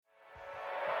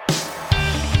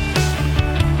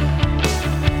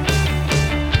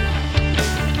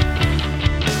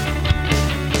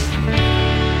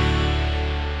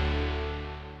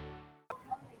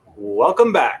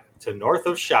Welcome back to North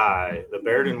of Shy, the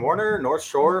Baird & Warner North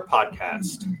Shore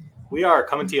podcast. We are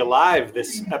coming to you live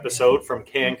this episode from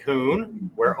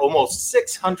Cancun, where almost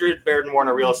 600 Baird &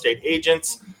 Warner real estate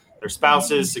agents, their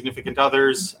spouses, significant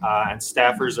others, and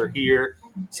staffers are here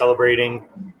celebrating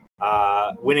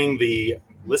winning the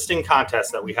listing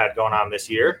contest that we had going on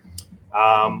this year.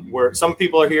 Where some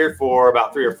people are here for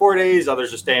about 3 or 4 days,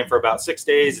 others are staying for about 6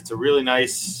 days. It's a really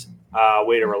nice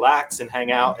way to relax and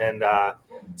hang out and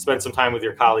spend some time with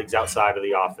your colleagues outside of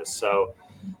the office. So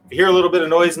if you hear a little bit of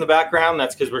noise in the background,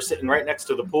 that's because we're sitting right next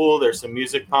to the pool. There's some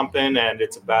music pumping, and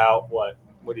it's about, what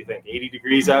do you think, 80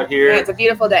 degrees out here? Yeah, it's a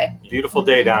beautiful day. Beautiful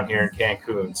day down here in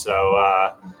Cancun.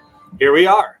 So here we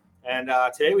are. And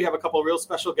today we have a couple of real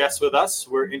special guests with us.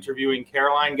 We're interviewing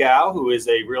Caroline Gao, who is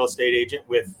a real estate agent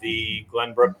with the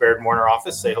Glenbrook Baird & Warner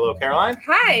office. Say hello, Caroline.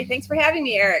 Hi, thanks for having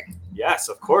me, Eric. Yes,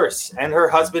 of course. And her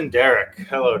husband, Derek.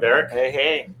 Hello, Derek.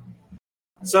 Hey.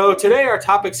 So today our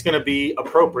topic's going to be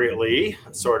appropriately,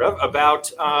 sort of,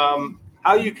 about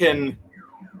how you can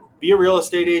be a real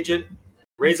estate agent,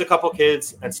 raise a couple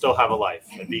kids, and still have a life,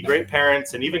 and be great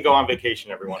parents, and even go on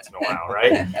vacation every once in a while,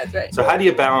 right? That's right. So how do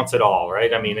you balance it all,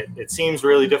 right? I mean, it seems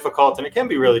really difficult, and it can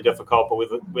be really difficult, but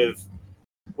with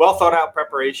well thought out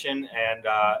preparation and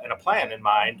a plan in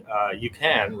mind, you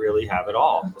can really have it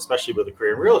all, especially with a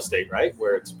career in real estate, right?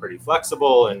 Where it's pretty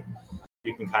flexible and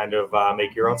you can kind of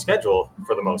make your own schedule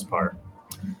for the most part.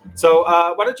 So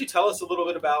why don't you tell us a little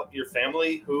bit about your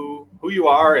family, who you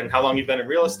are, and how long you've been in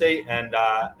real estate, and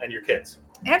your kids?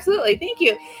 Absolutely. Thank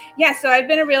you. Yeah, so I've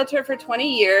been a realtor for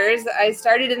 20 years. I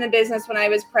started in the business when I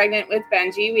was pregnant with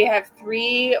Benji. We have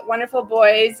 3 wonderful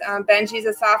boys. Benji's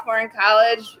a sophomore in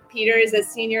college. Peter is a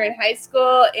senior in high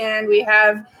school. And we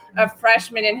have a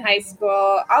freshman in high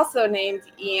school also named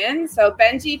Ian. So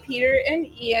Benji, Peter, and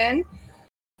Ian,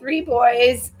 3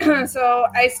 boys. So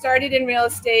I started in real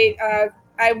estate.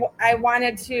 I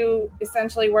wanted to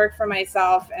essentially work for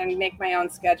myself and make my own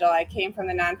schedule. I came from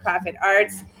the nonprofit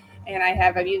arts, and I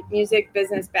have a music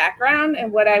business background.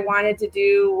 And what I wanted to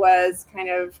do was kind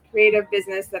of create a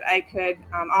business that I could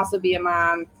also be a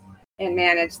mom and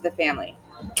manage the family.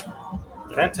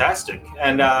 Fantastic.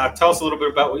 And tell us a little bit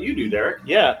about what you do, Derek.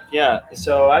 Yeah.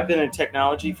 So I've been in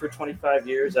technology for 25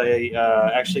 years. I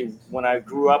actually, when I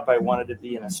grew up, I wanted to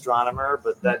be an astronomer,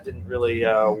 but that didn't really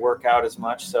work out as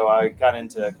much. So I got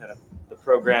into kind of the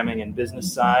programming and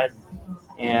business side.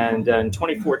 And in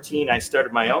 2014, I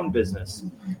started my own business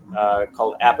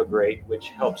called Appigrate, which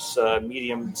helps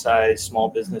medium-sized small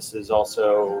businesses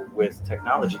also with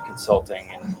technology consulting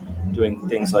and doing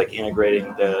things like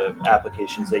integrating the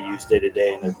applications they use day to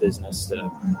day in their business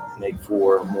to make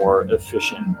for more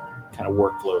efficient kind of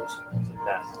workflows, things like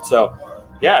that. So,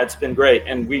 yeah, it's been great.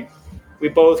 And we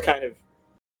both kind of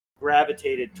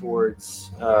gravitated towards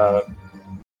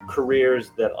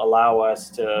careers that allow us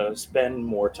to spend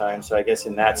more time. So I guess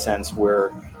in that sense,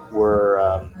 we're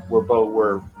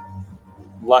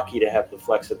lucky to have the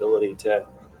flexibility to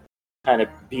kind of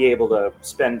be able to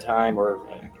spend time or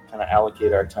kind of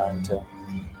allocate our time to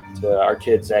our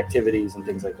kids' activities and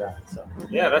things like that. So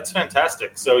yeah, that's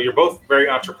fantastic. So you're both very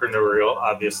entrepreneurial,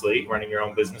 obviously, running your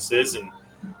own businesses and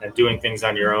doing things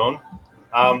on your own.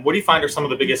 What do you find are some of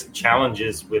the biggest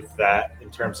challenges with that in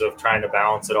terms of trying to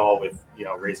balance it all with,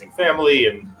 raising family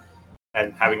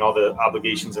and having all the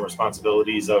obligations and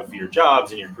responsibilities of your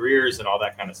jobs and your careers and all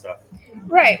that kind of stuff?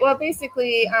 Right. Well,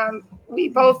 basically, we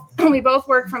both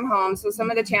work from home. So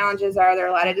some of the challenges are there are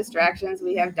a lot of distractions.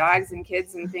 We have dogs and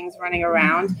kids and things running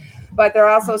around. But there are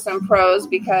also some pros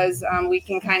because we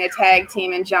can kind of tag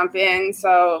team and jump in.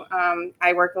 So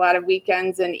I work a lot of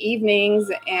weekends and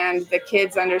evenings, and the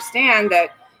kids understand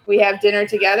that we have dinner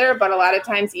together, but a lot of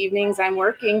times evenings I'm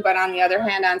working. But on the other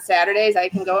hand, on Saturdays, I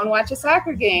can go and watch a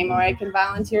soccer game or I can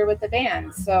volunteer with the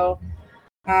band. So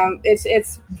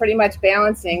it's pretty much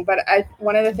balancing. But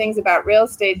one of the things about real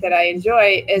estate that I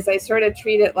enjoy is I sort of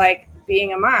treat it like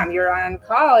being a mom. You're on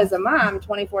call as a mom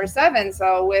 24/7.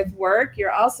 So with work,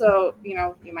 you're also,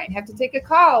 you might have to take a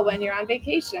call when you're on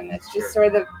vacation. It's just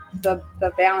sort of the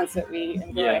balance that we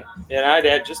enjoy. Yeah. And I'd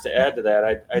add, just to add to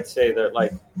that, I'd say that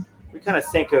like we kind of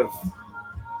think of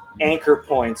anchor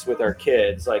points with our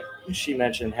kids. Like she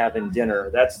mentioned, having dinner.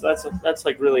 That's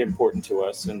like really important to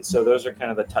us. And so those are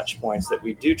kind of the touch points that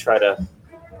we do try to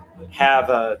have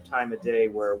a time of day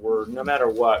where we're, no matter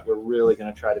what, we're really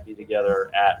going to try to be together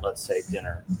at, let's say,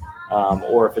 dinner.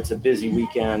 Or if it's a busy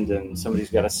weekend and somebody's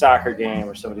got a soccer game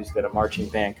or somebody's got a marching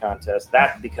band contest,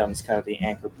 that becomes kind of the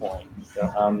anchor point.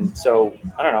 So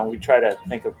I don't know, we try to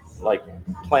think of like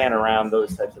plan around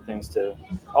those types of things to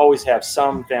always have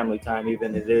some family time,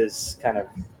 even if it is kind of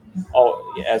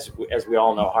as we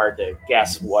all know, hard to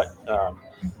guess what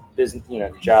business,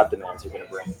 job demands are going to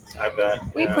bring. I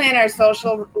bet. We plan our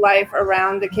social life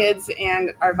around the kids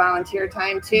and our volunteer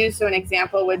time too. So an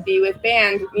example would be with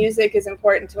band. Music is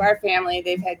important to our family.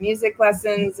 They've had music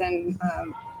lessons and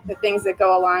the things that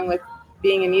go along with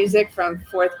being in music from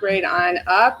 4th grade on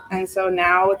up. And so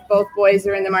now both boys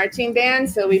are in the marching band.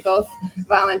 So we both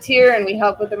volunteer and we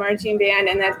help with the marching band.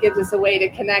 And that gives us a way to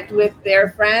connect with their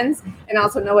friends and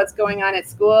also know what's going on at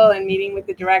school and meeting with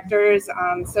the directors.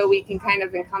 So we can kind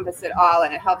of encompass it all.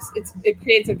 And it helps. It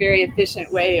creates a very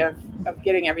efficient way of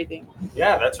getting everything.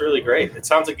 Yeah, that's really great. It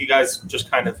sounds like you guys just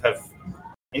kind of have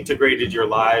integrated your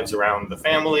lives around the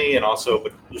family, and also,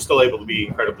 but you're still able to be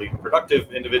incredibly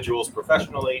productive individuals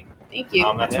professionally. Thank you.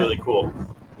 That's really cool.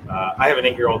 I have an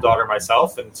 8-year-old daughter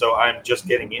myself, and so I'm just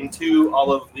getting into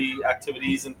all of the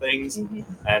activities and things. Mm-hmm.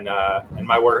 And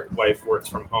my wife works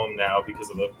from home now because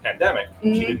of the pandemic.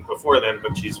 Mm-hmm. She didn't before then,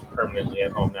 but she's permanently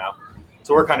at home now.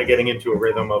 So we're kind of getting into a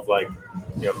rhythm of like,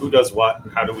 who does what,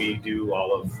 and how do we do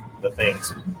all of the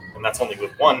things. And that's only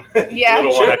with one little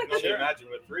one. I can only imagine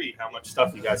with 3 how much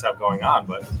stuff you guys have going on.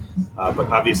 But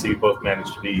obviously you both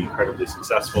managed to be incredibly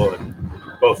successful, and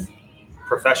both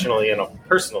professionally and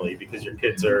personally, because your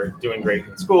kids are doing great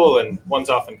in school and one's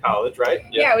off in college, right?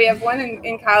 Yeah, we have one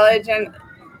in college, and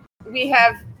we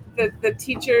have the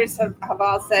teachers have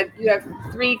all said you have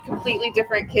 3 completely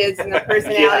different kids and their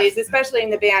personalities, especially in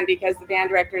the band, because the band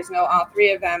directors know all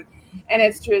 3 of them. And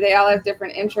it's true, they all have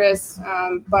different interests,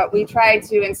 but we try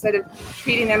to, instead of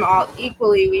treating them all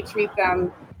equally, we treat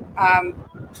them,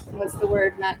 what's the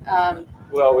word? Not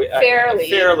fairly.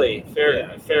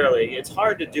 Fairly. It's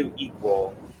hard to do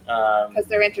equal. Because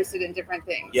they're interested in different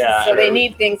things. Yeah. So they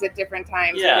need things at different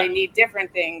times. Yeah. They need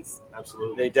different things.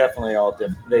 Absolutely. They definitely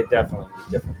need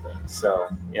different things. So,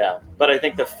 yeah. But I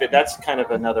think that's kind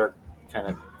of another kind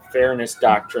of fairness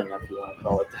doctrine, if you want to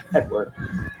call it that, where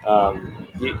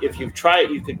if you try it,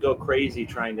 you could go crazy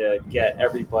trying to get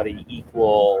everybody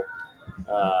equal,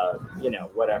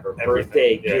 whatever,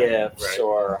 birthday gifts, right,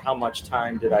 or how much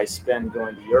time did I spend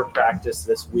going to your practice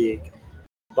this week.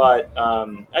 But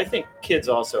I think kids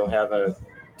also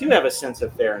do have a sense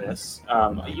of fairness,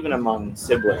 even among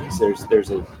siblings. There's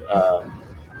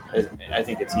I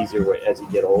think it's easier as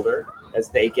you get older. As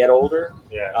they get older,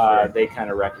 they kind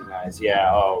of recognize,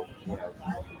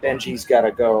 Benji's got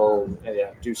to go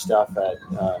do stuff at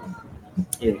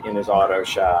in his auto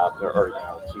shop, or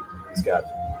he's got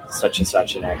such and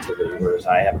such an activity, whereas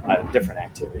I have a different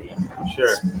activity.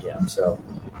 Sure. Yeah. So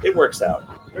it works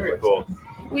out. Very cool.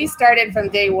 We started from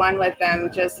day one with them.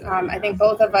 Just I think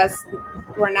both of us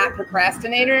were not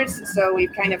procrastinators, so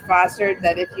we've kind of fostered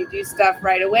that if you do stuff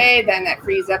right away, then that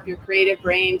frees up your creative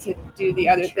brain to do the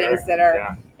other things that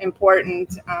are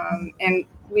important. And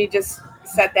we just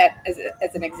set that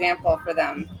as an example for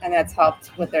them, and that's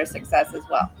helped with their success as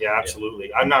well. Yeah,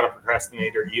 absolutely. I'm not a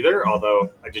procrastinator either, although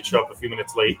I did show up a few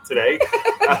minutes late today.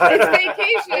 It's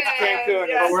vacation. It's Cancun.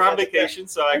 But we're on vacation,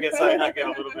 so I guess I get a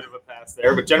little bit of a pass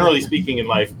there. But generally speaking in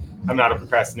life, I'm not a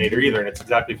procrastinator either, and it's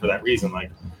exactly for that reason.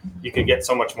 Like, you can get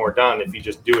so much more done if you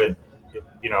just do it,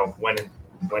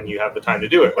 when you have the time to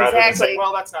do it, rather than saying,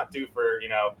 well, that's not due for,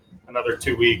 another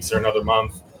 2 weeks or another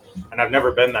month. And I've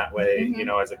never been that way,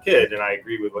 as a kid. And I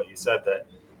agree with what you said that,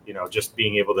 just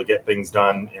being able to get things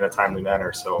done in a timely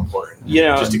manner is so important.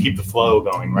 Just to keep the flow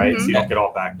going, right? Mm-hmm. So you don't get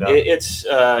all backed up. It's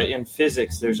in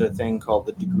physics, there's a thing called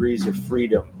the degrees of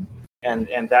freedom.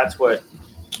 And that's what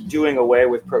doing away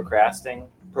with procrastinating,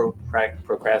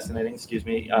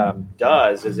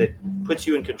 does, is it puts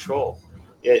you in control.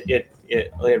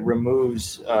 It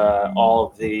removes all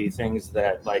of the things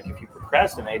that, like, if you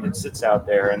procrastinate, it sits out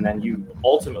there, and then you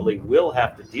ultimately will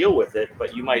have to deal with it,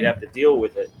 but you might have to deal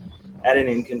with it at an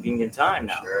inconvenient time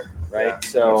now, right? Yeah,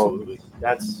 so absolutely.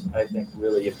 That's, I think,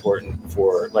 really important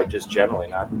for, like, just generally,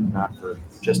 not for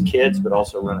just kids, but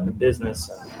also running a business.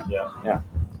 And, yeah.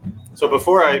 So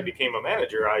before I became a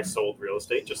manager, I sold real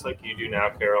estate just like you do now,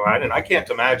 Caroline, and I can't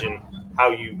imagine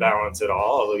how you balance it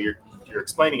all, although you're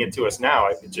explaining it to us now.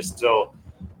 It's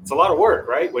a lot of work,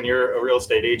 right? When you're a real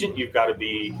estate agent, you've got to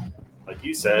be, like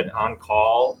you said, on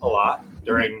call a lot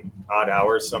during odd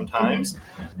hours sometimes,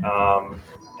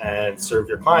 and serve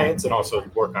your clients, and also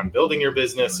work on building your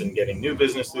business and getting new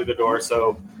business through the door.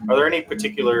 So are there any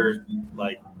particular,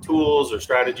 like, tools or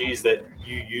strategies that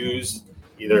you use,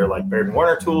 either like Baird &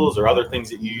 Warner tools or other things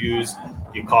that you use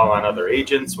you call on other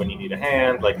agents when you need a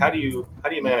hand? Like, how do you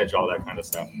manage all that kind of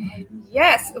stuff?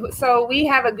 Yes. So we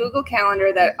have a Google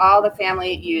Calendar that all the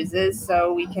family uses,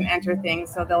 so we can enter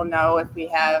things so they'll know if we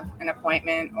have an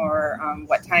appointment or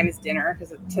what time is dinner,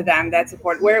 because to them that's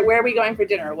important. Where are we going for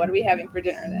dinner? What are we having for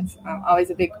dinner? That's always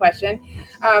a big question.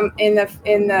 In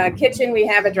the kitchen, we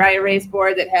have a dry erase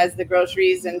board that has the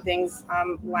groceries and things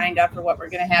lined up for what we're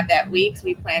going to have that week. So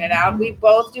we plan it out. We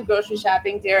both do grocery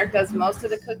shopping. Derek does most of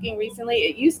the cooking recently.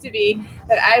 It used to be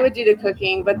that I would do the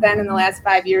cooking, but then in the last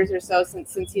 5 years or so,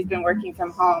 since he's been working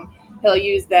from home, he'll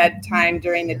use that time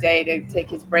during the day to take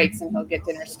his breaks, and he'll get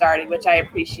dinner started, which I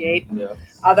appreciate. Yeah.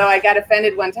 Although I got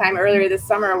offended one time earlier this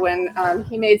summer when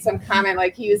he made some comment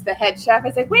like he was the head chef. I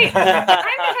was like, wait, I'm the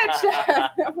head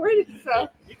chef. So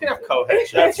you can have co-head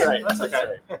chefs. That's right. That's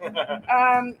okay.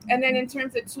 And then in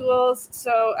terms of tools,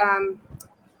 so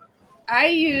I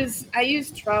use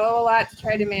Trello a lot to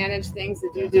try to manage things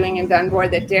that you're doing in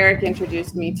Dunboard that Derek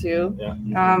introduced me to.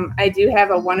 Yeah. I do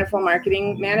have a wonderful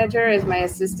marketing manager as my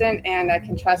assistant, and I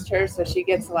can trust her, so she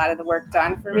gets a lot of the work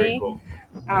done for me. Cool.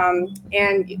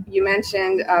 And you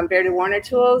mentioned Baird & Warner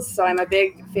tools, so I'm a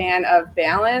big fan of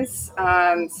Balance.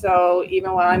 So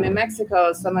even while I'm in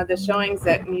Mexico, some of the showings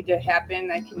that need to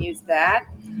happen, I can use that.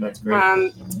 That's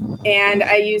great. And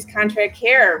I use Contract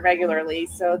Care regularly,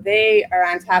 so they are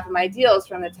on top of my deals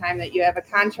from the time that you have a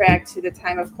contract to the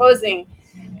time of closing,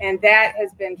 and that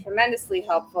has been tremendously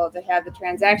helpful to have the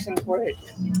transaction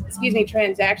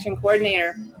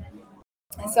coordinator.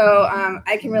 So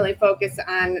I can really focus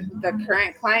on the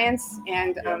current clients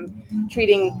and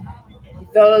treating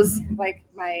those like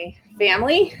my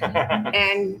family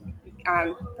and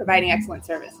providing excellent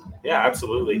service. Yeah,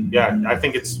 absolutely. Yeah, I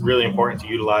think it's really important to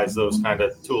utilize those kind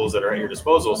of tools that are at your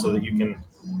disposal so that you can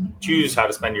choose how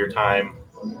to spend your time,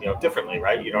 differently,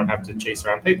 right? You don't have to chase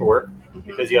around paperwork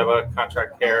because you have a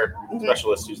contract care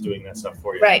specialist who's doing that stuff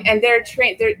for you. Right, and they're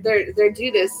trained. They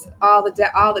do this all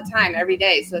the time, every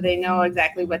day, so they know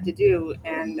exactly what to do,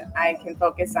 and I can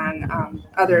focus on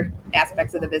other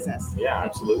aspects of the business. Yeah,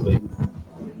 absolutely.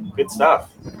 Good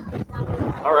stuff.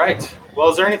 All right. Well,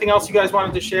 is there anything else you guys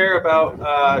wanted to share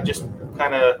about just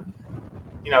kind of,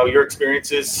 your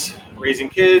experiences raising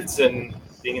kids and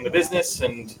being in the business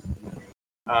and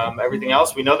everything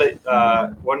else? We know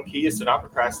that one key is to not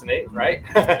procrastinate, right?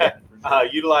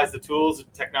 Utilize the tools,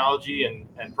 technology,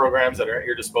 and programs that are at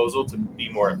your disposal to be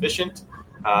more efficient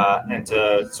and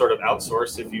to sort of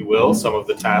outsource, if you will, some of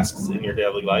the tasks in your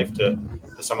daily life to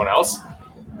someone else.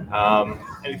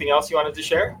 Anything else you wanted to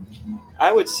share?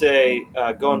 I would say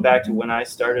going back to when I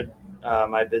started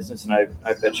my business, and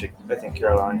I think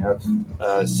Caroline have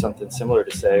something similar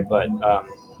to say, but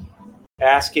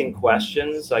asking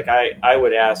questions, like I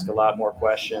would ask a lot more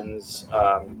questions.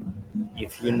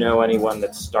 If you know anyone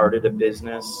that started a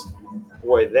business,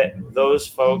 boy, those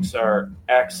folks are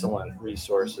excellent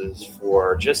resources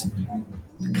for just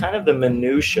kind of the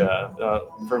minutia.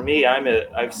 For me,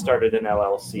 I've started an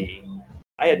LLC.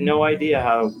 I had no idea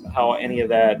how any of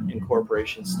that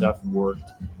incorporation stuff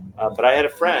worked, but I had a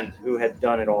friend who had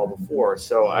done it all before.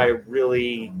 So I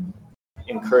really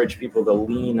encourage people to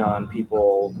lean on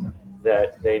people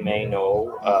that they may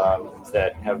know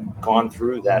that have gone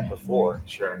through that before.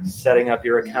 Sure. Setting up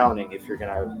your accounting if you're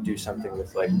going to do something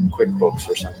with like QuickBooks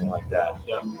or something like that.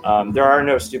 Yeah. There are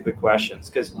no stupid questions,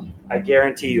 because I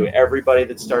guarantee you everybody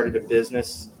that started a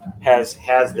business has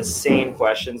the same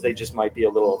questions. They just might be a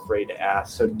little afraid to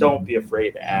ask. So don't be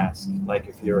afraid to ask, like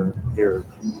if you're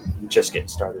just getting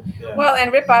started. Yeah. Well,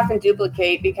 and rip off and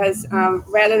duplicate, because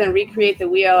rather than recreate the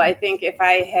wheel, I think if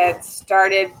I had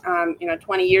started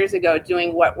 20 years ago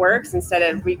doing what works instead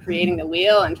of recreating the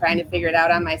wheel and trying to figure it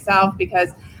out on myself, because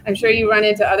I'm sure you run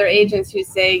into other agents who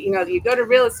say, you go to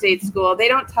real estate school, they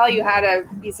don't tell you how to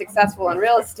be successful in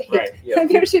real estate. Right. Yeah.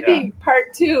 There should be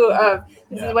part 2 of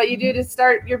this is what you do to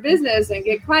start your business and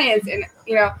get clients. And,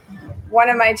 one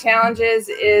of my challenges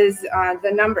is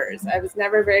the numbers. I was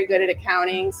never very good at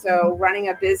accounting. So running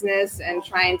a business and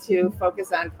trying to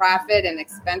focus on profit and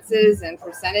expenses and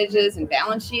percentages and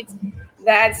balance sheets,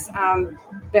 that's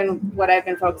been what I've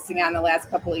been focusing on the last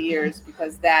couple of years,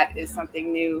 because that is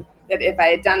something new that if I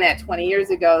had done that 20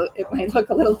 years ago, it might look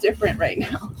a little different right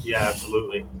now. Yeah,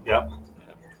 absolutely. Yep.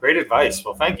 Great advice.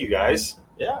 Well, thank you guys.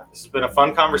 Yeah. This has been a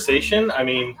fun conversation. I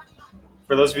mean,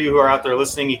 for those of you who are out there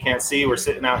listening, you can't see, we're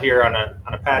sitting out here on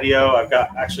a patio. I've got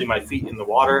actually my feet in the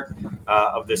water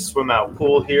of this swim out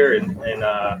pool here in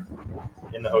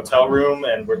the hotel room,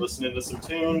 and we're listening to some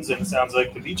tunes, and it sounds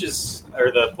like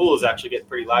the pool is actually getting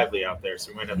pretty lively out there.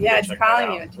 So we might have to it's check calling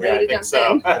that you. out. It's ready to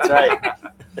jump in. That's right.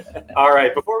 All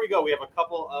right. Before we go, we have a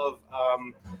couple of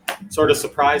sort of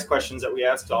surprise questions that we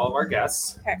ask to all of our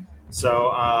guests. Okay.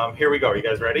 So here we go. Are you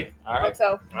guys ready? All Hope right.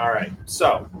 so. All right.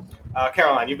 So,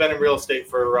 Caroline, you've been in real estate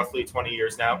for roughly 20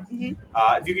 years now. Mhm.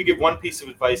 If you could give one piece of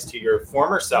advice to your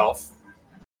former self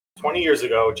 20 years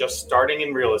ago, just starting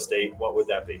in real estate, what would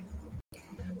that be?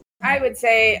 I would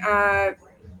say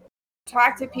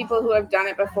talk to people who have done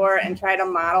it before and try to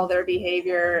model their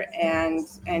behavior and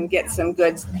get some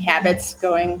good habits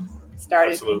going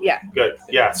started. Absolutely. Yeah. Good.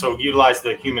 Yeah. So utilize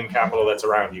the human capital that's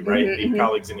around you, right? Mhm, The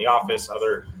colleagues in the office,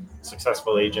 other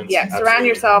successful agents. Yeah. Surround Absolutely.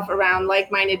 yourself around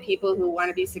like-minded people who want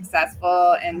to be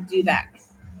successful and do that.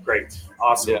 Great.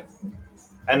 Awesome. Yeah.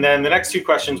 And then the next two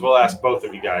questions we'll ask both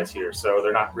of you guys here. So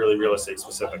they're not really real estate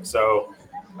specific. So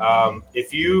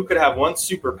if you could have one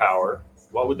superpower,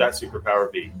 what would that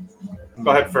superpower be? Go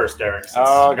ahead first, Derek. since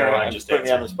Oh, Caroline okay. just Put me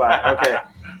on the answered. spot. Okay.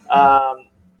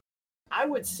 I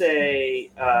would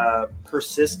say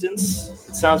persistence.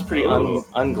 It sounds pretty Ooh.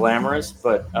 unglamorous,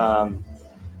 but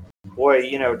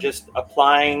boy, just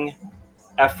applying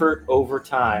effort over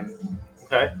time.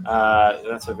 Okay.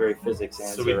 That's a very physics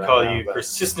answer. So we right call now, you but-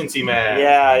 persistency man.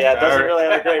 Yeah, it doesn't All right. really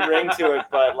have a great ring to it,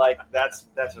 but that's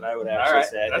what I would actually All right.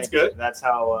 say. I That's think good. That's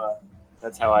how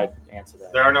I'd answer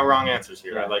that. There are no wrong answers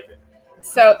here. I Yeah. like it.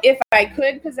 So if I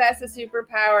could possess a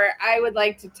superpower, I would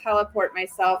like to teleport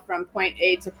myself from point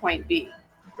A to point B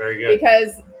Very good.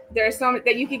 because there's so much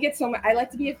that you could get so much. I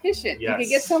like to be efficient. You Yes. could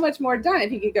get so much more done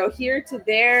if you could go here to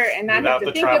there and not Without have to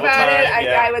the think travel about it. time,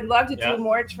 yeah. I would love to Yeah. do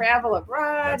more travel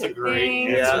abroad. That's a and great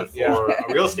things. answer Yeah. for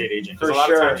a real estate agent. Because For a lot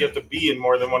sure. of times you have to be in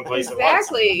more than one place at once.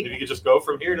 Exactly. If you could just go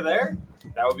from here to there,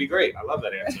 that would be great. I love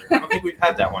that answer. I don't think we've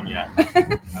had that one yet.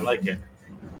 I like it.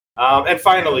 And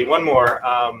finally, one more.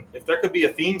 If there could be a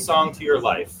theme song to your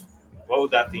life, what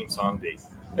would that theme song be?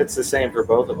 It's the same for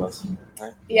both of us.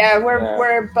 Right? Yeah, Yeah.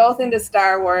 we're both into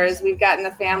Star Wars. We've gotten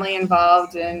the family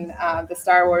involved in the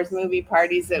Star Wars movie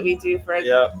parties that we do for.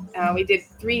 Yep. We did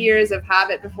 3 years of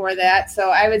Hobbit before that,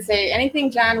 so I would say anything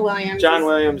John Williams. John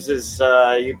Williams is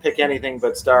you pick anything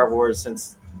but Star Wars,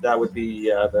 since that would be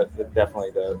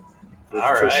definitely for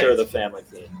right. sure the family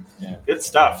theme. Yeah. Good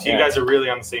stuff. So you Yeah. guys are really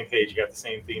on the same page. You got the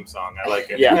same theme song. I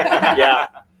like it. Yeah. Yeah.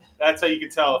 That's how you can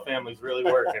tell a family's really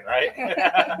working, right?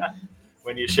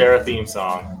 When you share a theme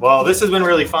song. Well, this has been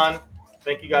really fun.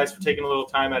 Thank you guys for taking a little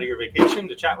time out of your vacation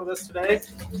to chat with us today.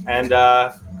 And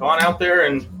go on out there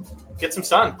and get some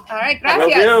sun. All right, Will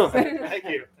gracias. do. Thank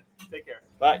you. Take care.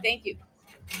 Bye. Thank you.